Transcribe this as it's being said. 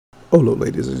Olo,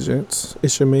 ladies and gents,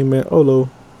 it's your main man Olo,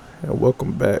 and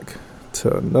welcome back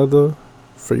to another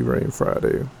Free Reign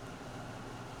Friday.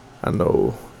 I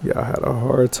know y'all had a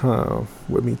hard time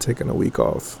with me taking a week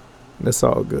off, and it's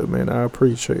all good, man. I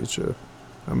appreciate you.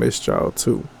 I missed y'all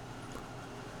too.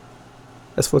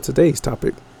 As for today's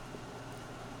topic,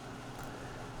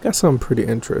 got something pretty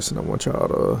interesting I want y'all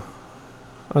to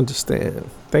understand,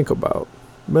 think about,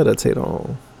 meditate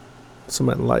on, some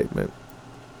enlightenment.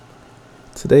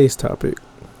 Today's topic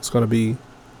is going to be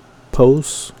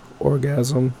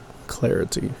post-orgasm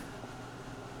clarity.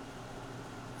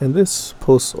 And this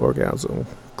post-orgasm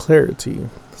clarity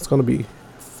is going to be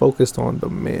focused on the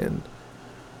men.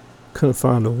 Couldn't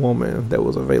find a woman that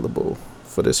was available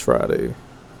for this Friday,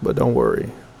 but don't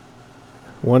worry.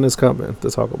 One is coming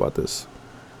to talk about this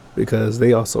because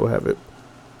they also have it.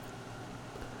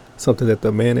 Something that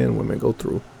the men and women go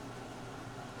through.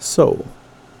 So,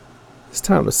 it's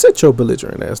time to sit your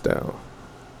belligerent ass down.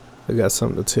 I got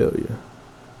something to tell you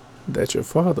that your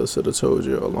father should have told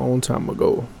you a long time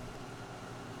ago.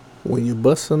 When you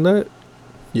bust a nut,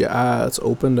 your eyes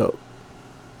open up.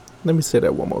 Let me say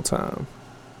that one more time.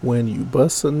 When you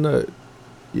bust a nut,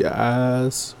 your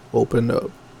eyes open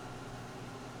up.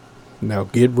 Now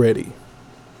get ready.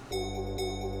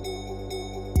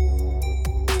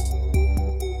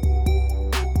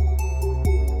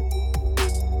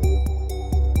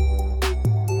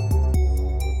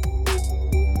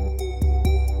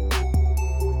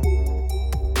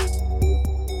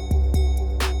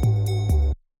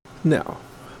 Now,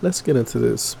 let's get into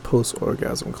this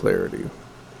post-orgasm clarity.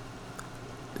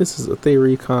 This is a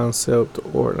theory, concept,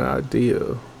 or an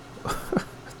idea.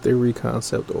 Theory,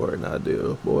 concept, or an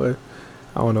idea. Boy,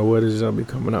 I don't know where this jump be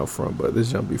coming out from, but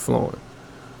this jump be flowing.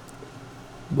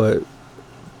 But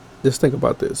just think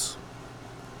about this.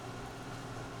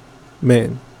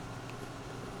 Man,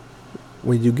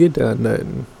 when you get done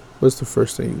nutting, what's the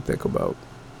first thing you think about?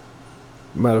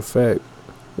 Matter of fact,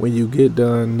 when you get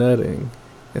done nutting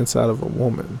inside of a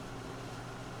woman,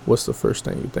 what's the first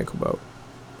thing you think about?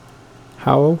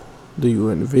 How do you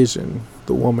envision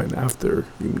the woman after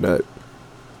you nut?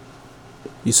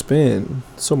 You spend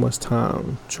so much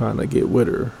time trying to get with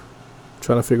her,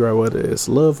 trying to figure out whether it's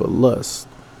love or lust.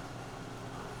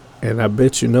 And I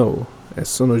bet you know, as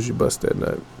soon as you bust that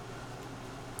nut,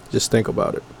 just think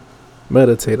about it.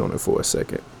 Meditate on it for a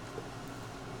second.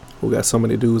 We got so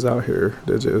many dudes out here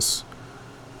that just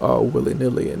all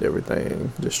willy-nilly and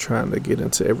everything, just trying to get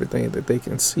into everything that they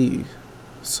can see.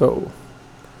 So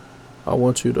I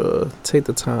want you to take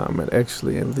the time and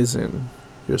actually envision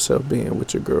yourself being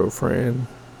with your girlfriend,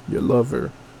 your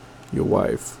lover, your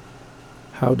wife.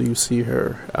 How do you see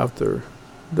her after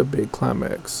the big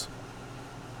climax?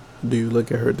 Do you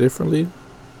look at her differently?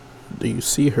 Do you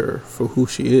see her for who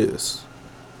she is?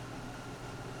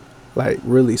 Like,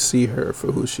 really see her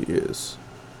for who she is?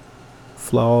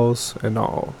 Flaws and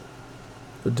all.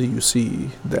 But do you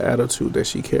see the attitude that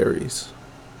she carries?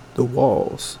 The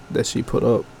walls that she put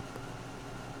up?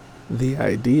 The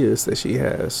ideas that she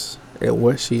has and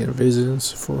what she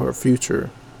envisions for her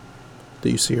future? Do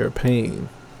you see her pain,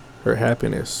 her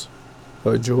happiness,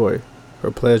 her joy,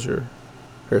 her pleasure,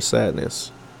 her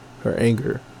sadness, her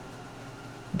anger?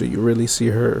 Do you really see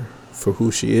her for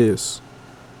who she is?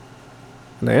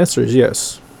 And the answer is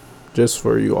yes. Just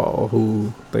for you all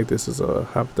who think this is a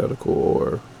hypothetical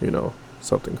or,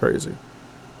 something crazy.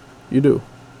 You do.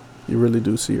 You really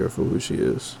do see her for who she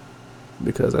is.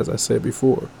 Because as I said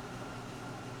before,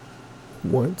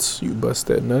 once you bust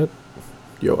that nut,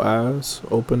 your eyes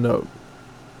open up.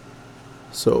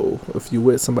 So if you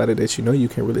with somebody that you know you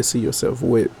can't really see yourself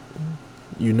with,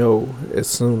 as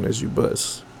soon as you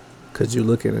bust. Because you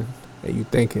looking and you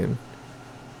thinking,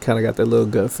 kind of got that little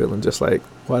gut feeling just like,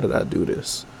 why did I do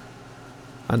this?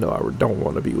 I know I don't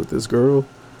want to be with this girl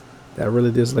that I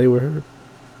really just lay with her.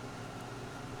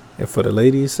 And for the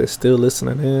ladies that's still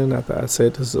listening in after I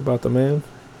said this is about the man,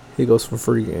 he goes for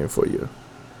free game for you.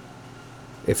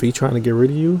 If he trying to get rid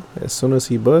of you, as soon as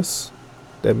he busts,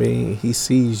 that means he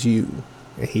sees you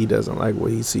and he doesn't like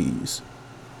what he sees.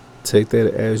 Take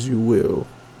that as you will.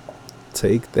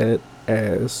 Take that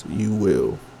as you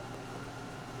will.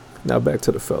 Now back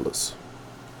to the fellas.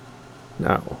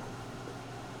 Now,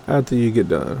 after you get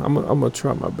done, I'm gonna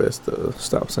try my best to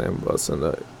stop saying busting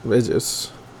nut. It's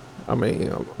just, I'm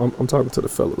talking to the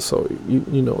fellas, so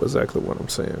you know exactly what I'm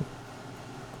saying.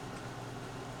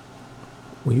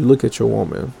 When you look at your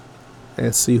woman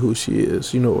and see who she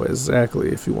is, you know exactly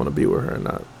if you want to be with her or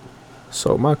not.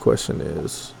 So my question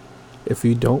is, if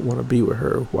you don't want to be with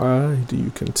her, why do you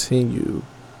continue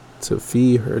to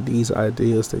feed her these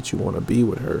ideas that you want to be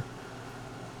with her?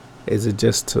 Is it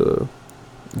just to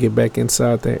get back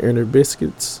inside their inner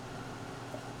biscuits?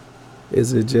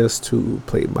 Is it just to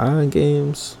play mind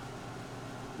games?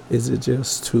 Is it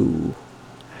just to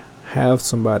have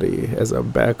somebody as a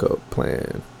backup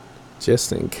plan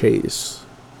just in case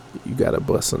you gotta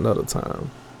bust another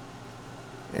time?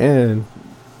 And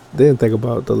then think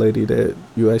about the lady that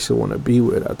you actually want to be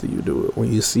with after you do it.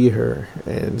 When you see her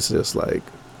and it's just like,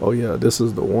 oh yeah, this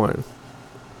is the one.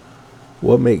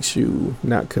 What makes you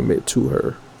not commit to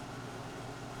her?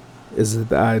 Is it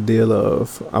the ideal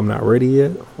of, I'm not ready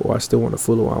yet, or I still want to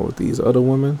fool around with these other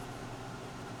women?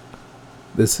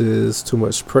 This is too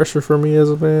much pressure for me as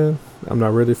a man. I'm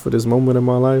not ready for this moment in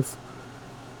my life.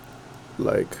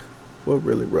 Like, what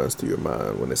really runs through your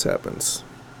mind when this happens?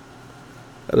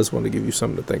 I just want to give you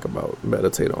something to think about,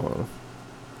 meditate on.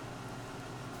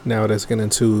 Now let's get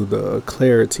into the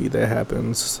clarity that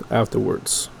happens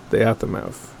afterwards, the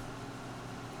aftermath.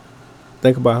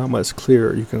 Think about how much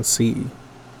clearer you can see.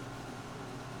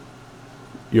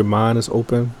 Your mind is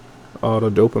open. All the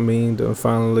dopamine done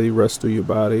finally rushed through your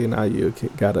body, and now you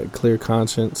got a clear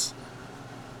conscience.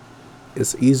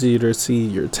 It's easier to see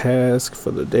your task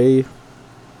for the day.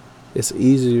 It's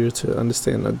easier to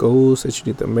understand the goals that you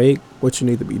need to make, what you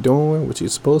need to be doing, what you're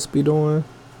supposed to be doing.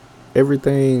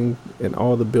 Everything and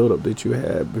all the buildup that you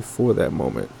had before that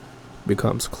moment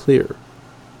becomes clear.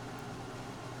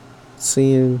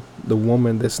 Seeing the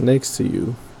woman that's next to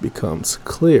you becomes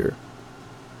clear.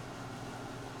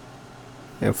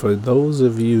 And for those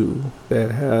of you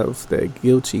that have that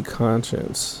guilty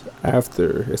conscience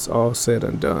after it's all said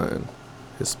and done,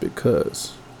 it's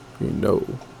because you know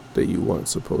that you weren't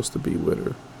supposed to be with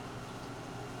her.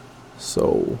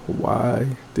 So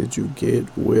why did you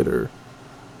get with her?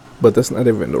 But that's not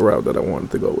even the route that I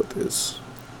wanted to go with this.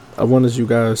 I wanted you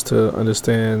guys to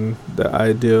understand the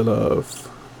ideal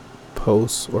of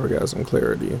post-orgasm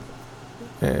clarity.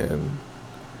 And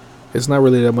it's not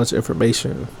really that much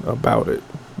information about it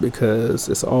because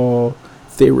it's all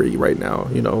theory right now.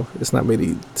 You know, it's not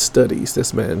many studies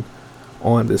that's been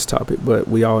on this topic, but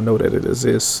we all know that it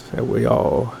exists and we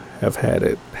all have had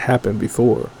it happen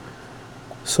before.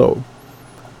 So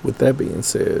with that being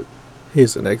said,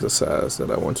 here's an exercise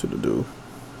that I want you to do,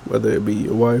 whether it be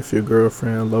your wife, your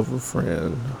girlfriend, lover,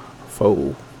 friend,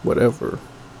 foe, whatever.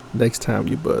 Next time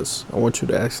you buzz, I want you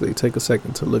to actually take a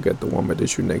second to look at the woman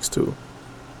that you're next to.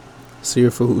 See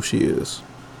her for who she is.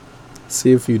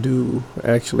 See if you do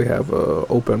actually have a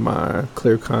open mind,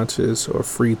 clear conscience, or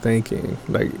free thinking,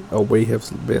 like a weight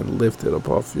has been lifted up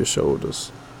off your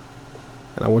shoulders.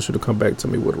 And I want you to come back to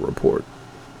me with a report.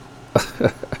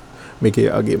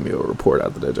 I'll give me a report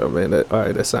after that, job, man.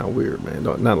 Alright, that sounds weird, man.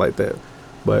 Not like that.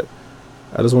 But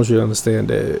I just want you to understand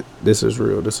that this is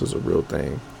real. This is a real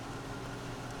thing.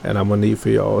 And I'm going to need for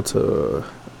y'all to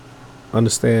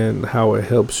understand how it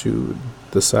helps you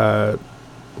decide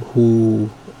who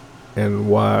and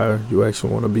why you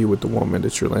actually want to be with the woman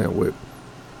that you're laying with.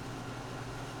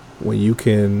 When you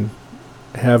can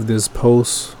have this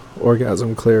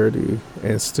post-orgasm clarity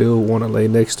and still want to lay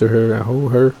next to her and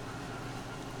hold her,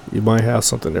 you might have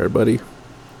something there, buddy.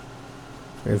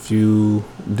 If you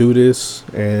do this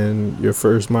and your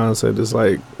first mindset is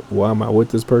like, why am I with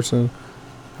this person?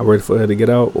 I'm ready for her to get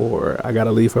out, or I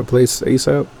gotta leave her place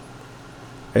ASAP.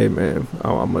 Hey man,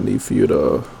 I'm gonna need for you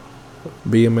to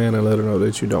be a man and let her know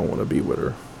that you don't want to be with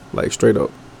her, like straight up,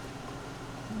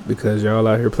 because y'all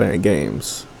out here playing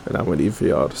games, and I'm gonna need for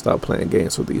y'all to stop playing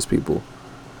games with these people.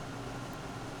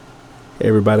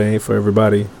 Everybody ain't for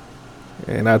everybody,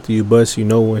 and after you bust, you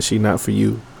know when she not for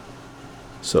you.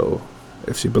 So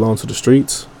if she belongs to the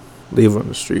streets, leave her in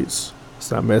the streets.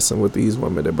 Stop messing with these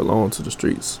women that belong to the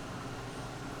streets.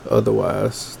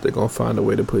 Otherwise, they're gonna find a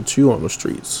way to put you on the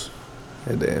streets.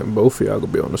 And then both of y'all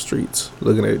gonna be on the streets,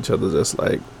 looking at each other just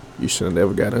like, you should have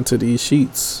never got into these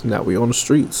sheets. Now we on the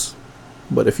streets.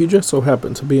 But if you just so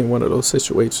happen to be in one of those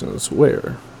situations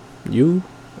where you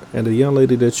and the young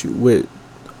lady that you with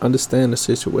understand the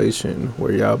situation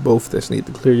where y'all both just need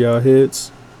to clear y'all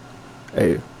heads,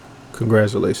 hey,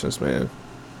 congratulations, man.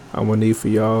 I'm gonna need for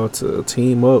y'all to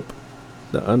team up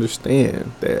to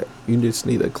understand that you just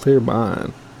need a clear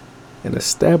mind and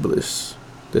establish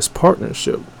this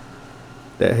partnership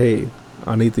that, hey,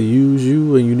 I need to use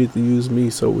you and you need to use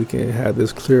me so we can have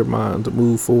this clear mind to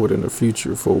move forward in the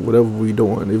future for whatever we're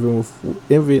doing,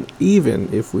 even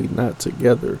if we're not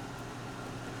together.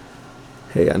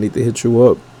 Hey, I need to hit you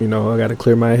up. You know, I got to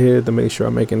clear my head to make sure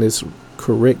I'm making this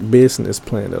correct business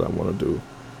plan that I want to do.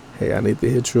 Hey, I need to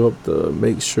hit you up to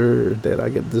make sure that I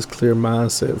get this clear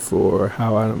mindset for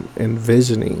how I'm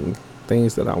envisioning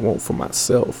things that I want for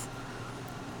myself.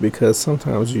 Because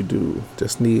sometimes you do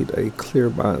just need a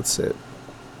clear mindset.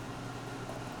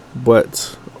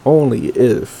 but only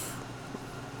if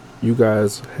you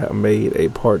guys have made a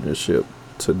partnership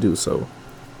to do so.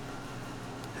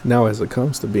 Now, as it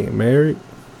comes to being married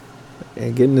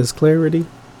and getting this clarity,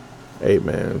 hey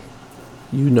man,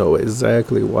 you know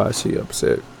exactly why she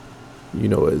upset. You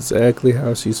know exactly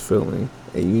how she's feeling,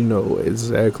 and you know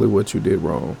exactly what you did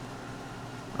wrong.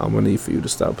 I'm gonna need for you to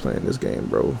stop playing this game,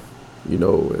 bro. You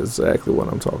know exactly what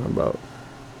I'm talking about.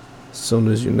 As soon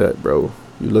as you nut, bro,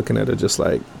 you looking at her just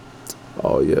like,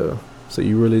 oh yeah. So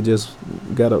you really just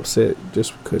got upset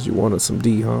just because you wanted some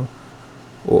D, huh?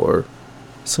 Or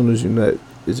as soon as you nut,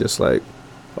 it's just like,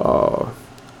 oh,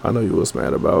 I know you was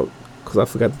mad about because I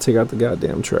forgot to take out the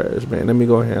goddamn trash, man. Let me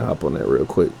go ahead and hop on that real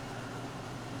quick.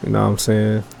 You know what I'm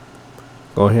saying?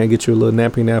 Go ahead and get you a little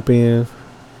nappy nap in.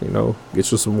 You know,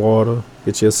 get you some water,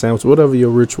 get you a sandwich, whatever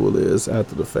your ritual is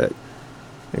after the fact.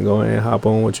 And go ahead and hop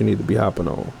on what you need to be hopping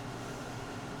on.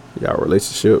 Y'all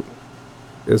relationship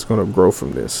is going to grow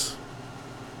from this.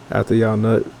 After y'all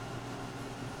nut,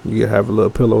 you can have a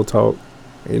little pillow talk.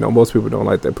 And, you know, most people don't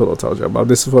like that pillow talk, y'all. But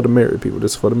this is for the married people.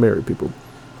 This is for the married people.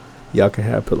 Y'all can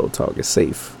have pillow talk. It's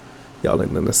safe. Y'all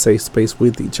in a safe space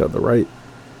with each other, right?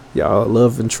 Y'all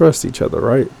love and trust each other,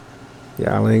 right?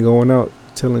 Y'all ain't going out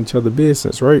telling each other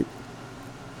business, right?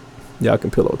 Y'all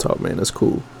can pillow talk, man. That's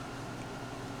cool.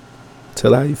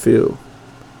 Tell her how you feel.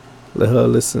 Let her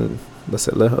listen.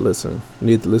 Let her listen. You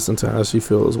need to listen to how she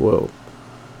feels as well.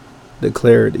 The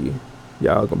clarity.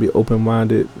 Y'all gonna be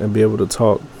open-minded and be able to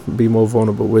talk, be more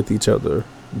vulnerable with each other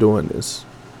doing this.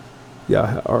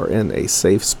 Y'all are in a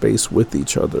safe space with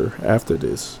each other after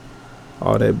this.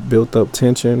 All that built up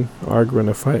tension, arguing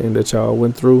and fighting that y'all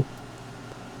went through,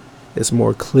 it's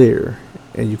more clear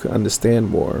and you can understand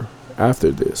more after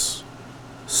this.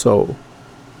 So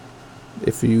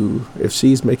if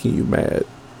she's making you mad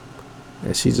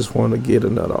and she just want to get a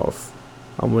nut off,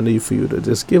 I'm gonna need for you to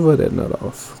just give her that nut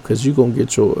off, because you gonna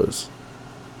get yours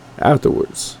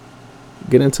afterwards.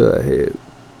 Get into her head,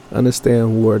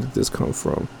 understand where did this come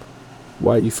from,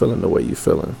 why you feeling the way you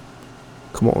feeling.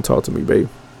 Come on, talk to me, babe.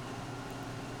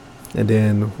 And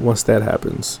then once that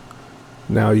happens,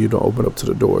 now you don't open up to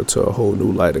the door to a whole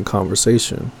new light and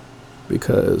conversation,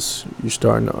 because you're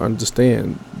starting to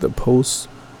understand the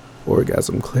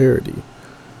post-orgasm clarity.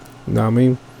 You know what I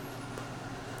mean?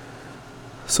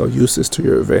 So use this to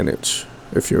your advantage.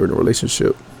 If you're in a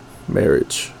relationship,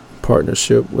 marriage,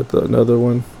 partnership with another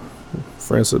one,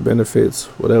 friends with benefits,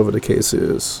 whatever the case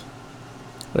is,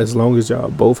 as long as y'all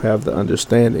both have the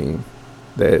understanding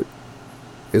that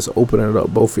it's opening up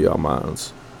both of y'all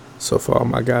minds. So for all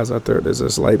my guys out there that's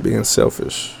just like being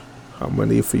selfish, I'm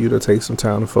gonna need for you to take some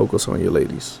time to focus on your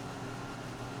ladies.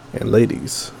 And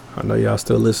ladies, I know y'all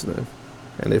still listening.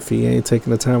 And if he ain't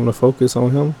taking the time to focus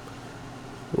on him,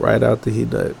 right after he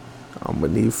nut, I'm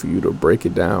gonna need for you to break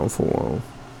it down for him,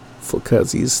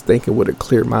 because he's thinking with a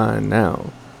clear mind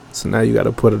now. So now you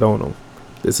gotta put it on him.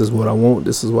 This is what I want.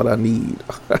 This is what I need.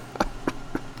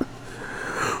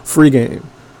 Free game.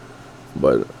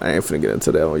 But I ain't finna get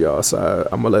into that on y'all side.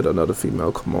 I'm gonna let another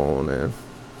female come on and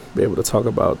be able to talk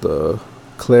about the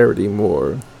clarity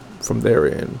more from their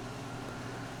end.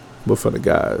 But for the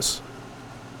guys,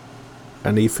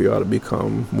 I need for y'all to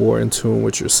become more in tune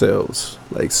with yourselves.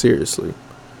 Like, seriously.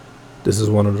 This is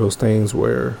one of those things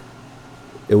where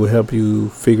it will help you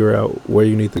figure out where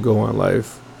you need to go in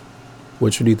life,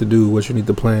 what you need to do, what you need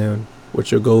to plan,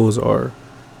 what your goals are,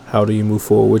 how do you move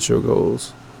forward with your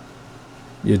goals,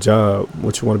 your job,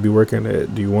 what you want to be working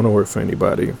at, do you want to work for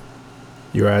anybody,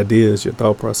 your ideas, your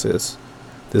thought process.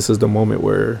 This is the moment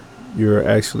where you're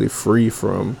actually free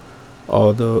from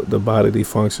all the bodily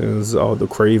functions, all the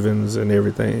cravings and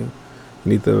everything.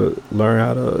 You need to learn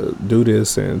how to do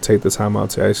this and take the time out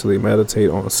to actually meditate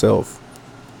on self.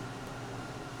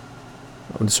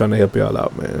 I'm just trying to help y'all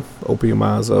out, man. Open your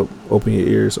minds up, open your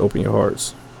ears, open your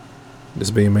hearts. This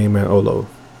being Main Man Olo,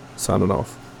 signing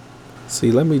off. See,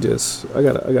 I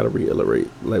gotta reiterate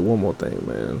like one more thing,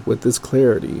 man. With this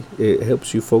clarity, it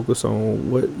helps you focus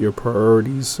on what your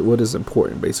priorities, what is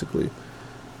important, basically,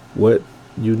 what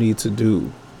you need to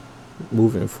do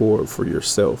moving forward for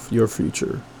yourself, your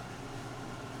future.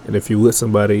 And if you with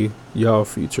somebody, y'all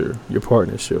future, your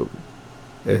partnership,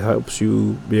 it helps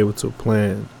you be able to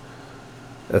plan,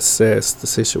 assess the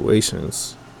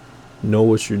situations, know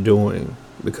what you're doing,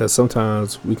 because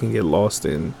sometimes we can get lost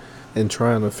in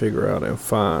trying to figure out and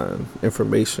find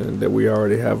information that we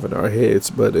already have in our heads,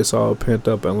 but it's all pent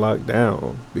up and locked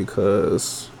down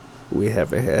because we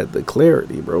haven't had the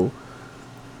clarity, bro.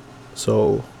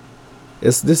 So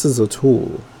this is a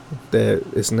tool that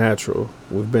is natural.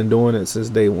 We've been doing it since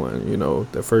day one. You know,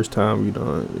 the first time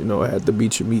I had to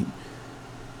beat your meat,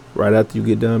 right after you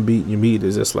get done beating your meat,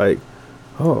 it's just like,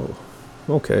 oh,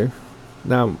 okay.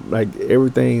 Now, like,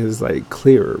 everything is like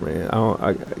clearer, man.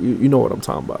 You know what I'm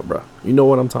talking about, bro. You know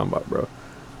what I'm talking about, bro.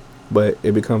 But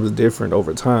it becomes different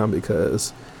over time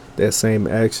because that same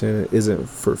action isn't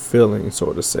fulfilling,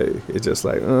 so to say. It's just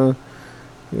like,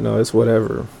 it's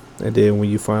whatever. And then when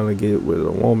you finally get with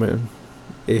a woman,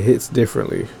 it hits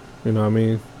differently. You know what I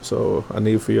mean? So I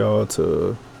need for y'all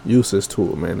to use this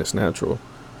tool, man. It's natural.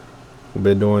 We've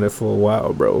been doing it for a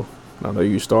while, bro. I know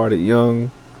you started young.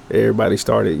 Everybody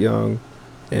started young.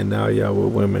 And now y'all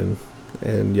with women.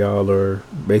 And y'all are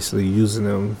basically using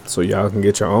them so y'all can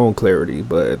get your own clarity.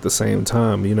 But at the same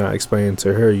time, you're not explaining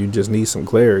to her you just need some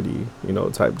clarity,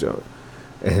 type junk.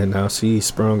 And now she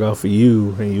sprung off of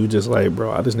you. And you just like,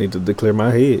 bro, I just need to clear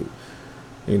my head.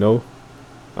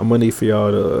 I'm gonna need for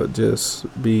y'all to just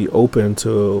be open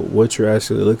to what you're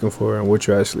actually looking for and what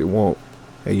you actually want.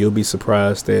 And you'll be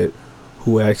surprised at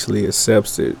who actually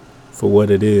accepts it for what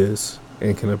it is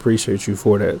and can appreciate you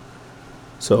for that.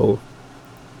 So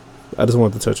I just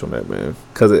wanted to touch on that, man,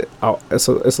 because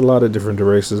it's a lot of different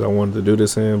directions I wanted to do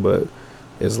this in, but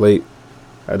it's late.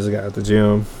 I just got out the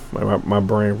gym. My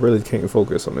brain really can't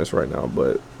focus on this right now,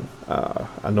 but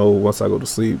I know once I go to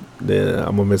sleep, then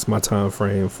I'm gonna miss my time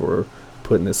frame for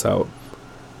putting this out,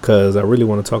 because I really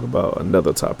want to talk about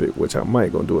another topic, which I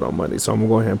might gonna do it on Monday. So I'm gonna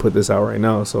go ahead and put this out right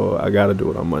now, so I gotta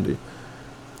do it on Monday.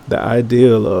 The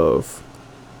ideal of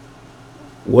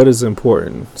what is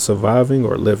important, surviving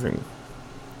or living.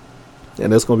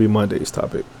 And that's gonna be Monday's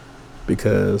topic,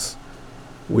 because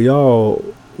we all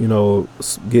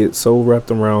get so wrapped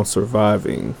around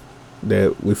surviving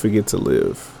that we forget to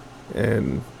live.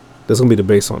 And that's gonna be the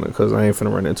base on it, because I ain't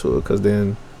finna run into it, because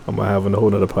then I'm gonna have a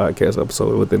whole nother podcast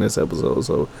episode within this episode,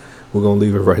 so we're gonna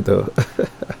leave it right there.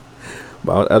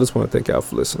 But I just want to thank y'all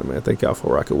for listening, man. Thank y'all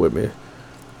for rocking with me.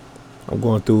 I'm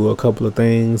going through a couple of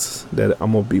things that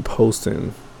I'm gonna be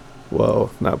posting.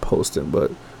 Well, not posting,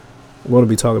 but I'm gonna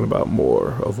be talking about more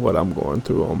of what I'm going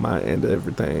through on my end of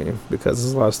everything, because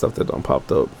there's a lot of stuff that done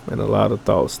popped up and a lot of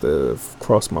thoughts that have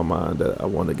crossed my mind that I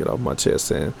want to get off my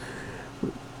chest and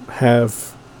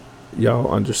have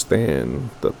y'all understand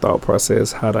the thought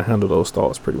process, how to handle those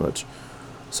thoughts, pretty much.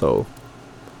 So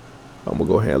I'm gonna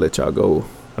go ahead and let y'all go.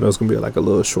 I know it's gonna be like a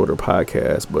little shorter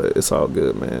podcast, but it's all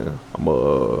good, man. I'm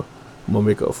gonna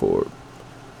make up for it.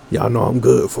 Y'all know I'm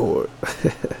good for it.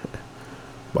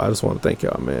 But I just want to thank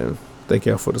y'all, man. Thank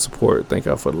y'all for the support. Thank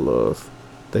y'all for the love.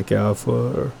 Thank y'all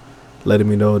for letting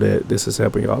me know that this is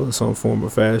helping y'all in some form or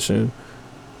fashion.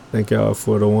 Thank y'all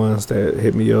for the ones that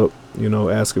hit me up,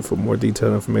 asking for more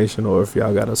detailed information, or if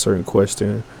y'all got a certain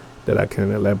question that I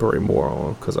can elaborate more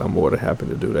on, because I'm more than happy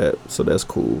to do that. So that's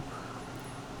cool.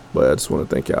 But I just want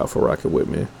to thank y'all for rocking with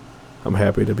me. I'm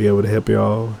happy to be able to help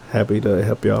y'all. Happy to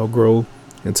help y'all grow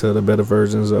into the better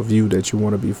versions of you that you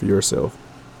want to be for yourself.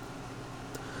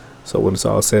 So when it's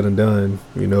all said and done,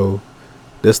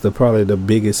 that's probably the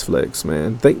biggest flex,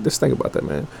 man. Just think about that,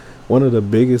 man. One of the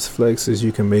biggest flexes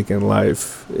you can make in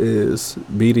life is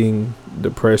beating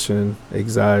depression,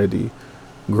 anxiety,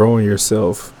 growing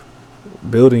yourself,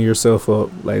 building yourself up.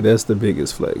 Like, that's the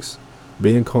biggest flex.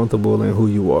 Being comfortable in who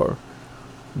you are.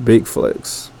 Big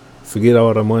flex. Forget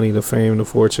all the money, the fame, the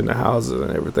fortune, the houses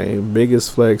and everything.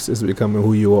 Biggest flex is becoming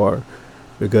who you are.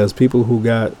 Because people who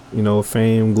got,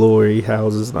 fame, glory,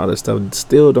 houses, and all that stuff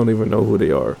still don't even know who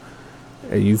they are.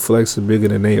 And you flex bigger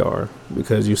than they are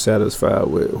because you're satisfied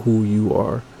with who you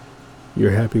are.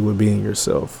 You're happy with being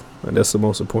yourself. And that's the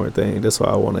most important thing. That's why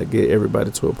I want to get everybody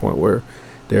to a point where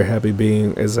they're happy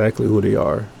being exactly who they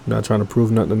are. Not trying to prove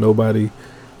nothing to nobody.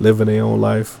 Living their own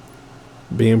life.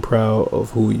 Being proud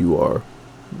of who you are.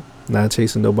 Not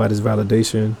chasing nobody's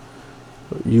validation.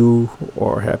 You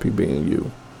are happy being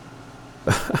you.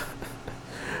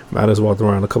 I just walked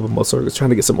around a couple more circles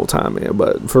trying to get some more time in,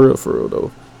 but for real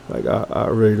though, like I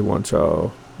really want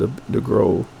y'all to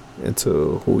grow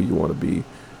into who you want to be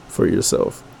for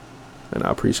yourself, and I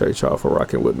appreciate y'all for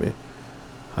rocking with me.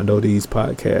 I know these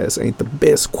podcasts ain't the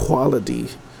best quality,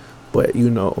 but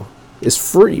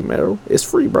it's free, man. It's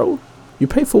free, bro. You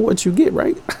pay for what you get,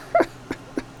 right?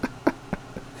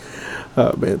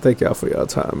 Man, thank y'all for y'all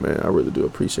time, man. I really do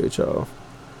appreciate y'all.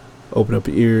 Open up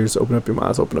your ears, open up your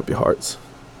minds, open up your hearts.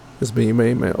 It's been your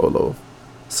main man, Olo,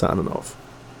 signing off.